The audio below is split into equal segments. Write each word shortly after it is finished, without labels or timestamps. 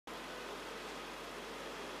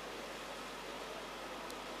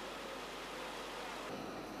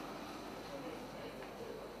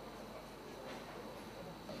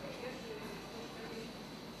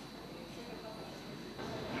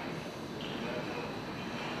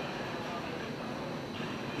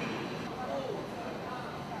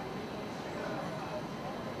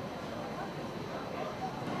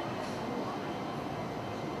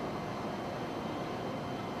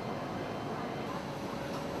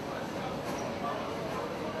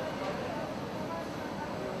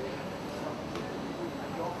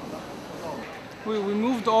We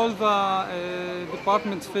moved all the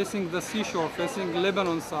departments facing the seashore, facing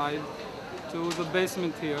Lebanon side, to the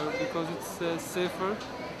basement here because it's safer.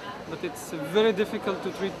 But it's very difficult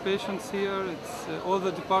to treat patients here. It's all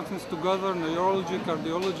the departments together, neurology,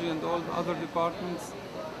 cardiology, and all the other departments.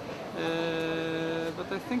 But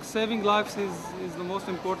I think saving lives is the most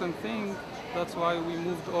important thing. That's why we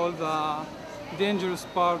moved all the dangerous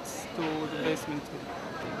parts to the basement here.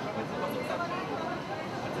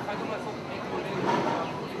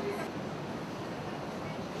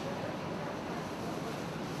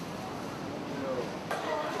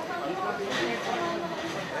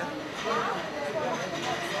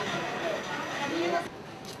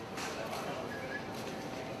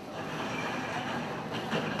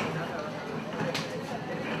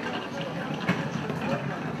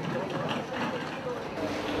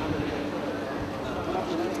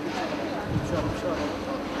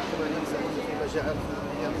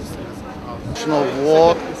 Of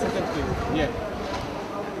war,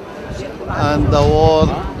 and the war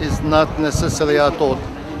is not necessary at all.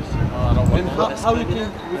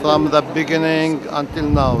 From the beginning until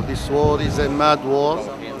now, this war is a mad war.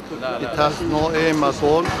 It has no aim at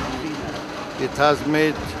all. It has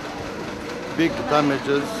made big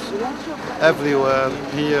damages everywhere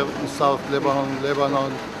here in South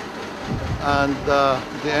Lebanon, and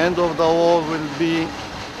the end of the war will be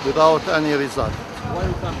without any result.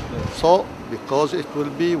 So, because it will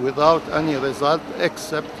be without any result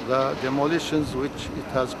except the demolitions which it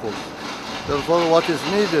has caused. Therefore, what is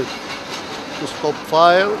needed to stop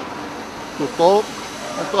fire, to talk,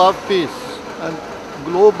 and to have peace, and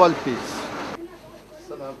global peace.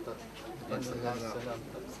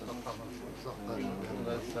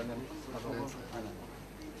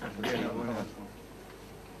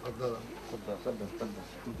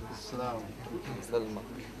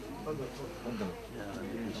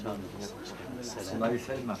 الله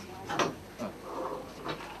يسلمك.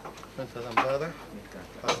 كنت امبارح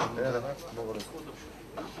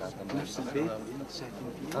نفس البيت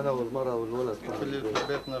انا والمرأة والولد في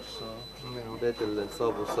البيت نفسه، بيت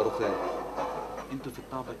الصاب والصاروخين. انتوا في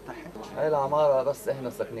الطابق تحت؟ هاي العمارة بس احنا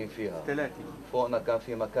ساكنين فيها. 3. فوقنا كان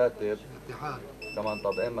في مكاتب اتحاد كمان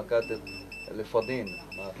طابقين مكاتب اللي فاضيين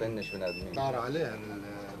ما فينش بني ادمين. دار عليها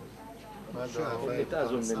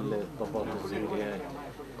بيتأذوا من التفاصيل هاي.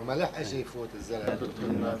 وما لحقش يفوت الزلمه.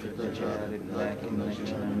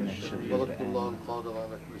 بارك الله القادر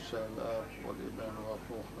على كل شيء، الاب والابن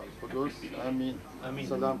والروح القدس، امين. امين.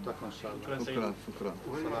 سلامتك ان شاء الله. شكرا.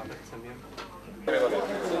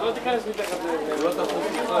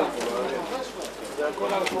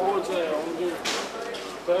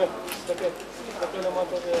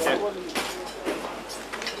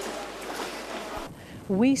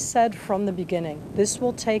 We said from the beginning, this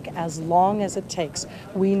will take as long as it takes.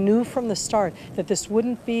 We knew from the start that this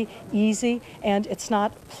wouldn't be easy, and it's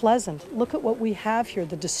not pleasant. Look at what we have here,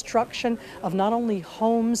 the destruction of not only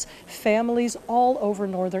homes, families all over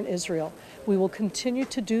northern Israel. We will continue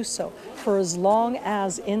to do so for as long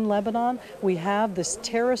as in Lebanon we have this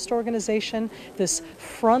terrorist organization, this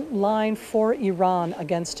front line for Iran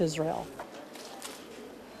against Israel.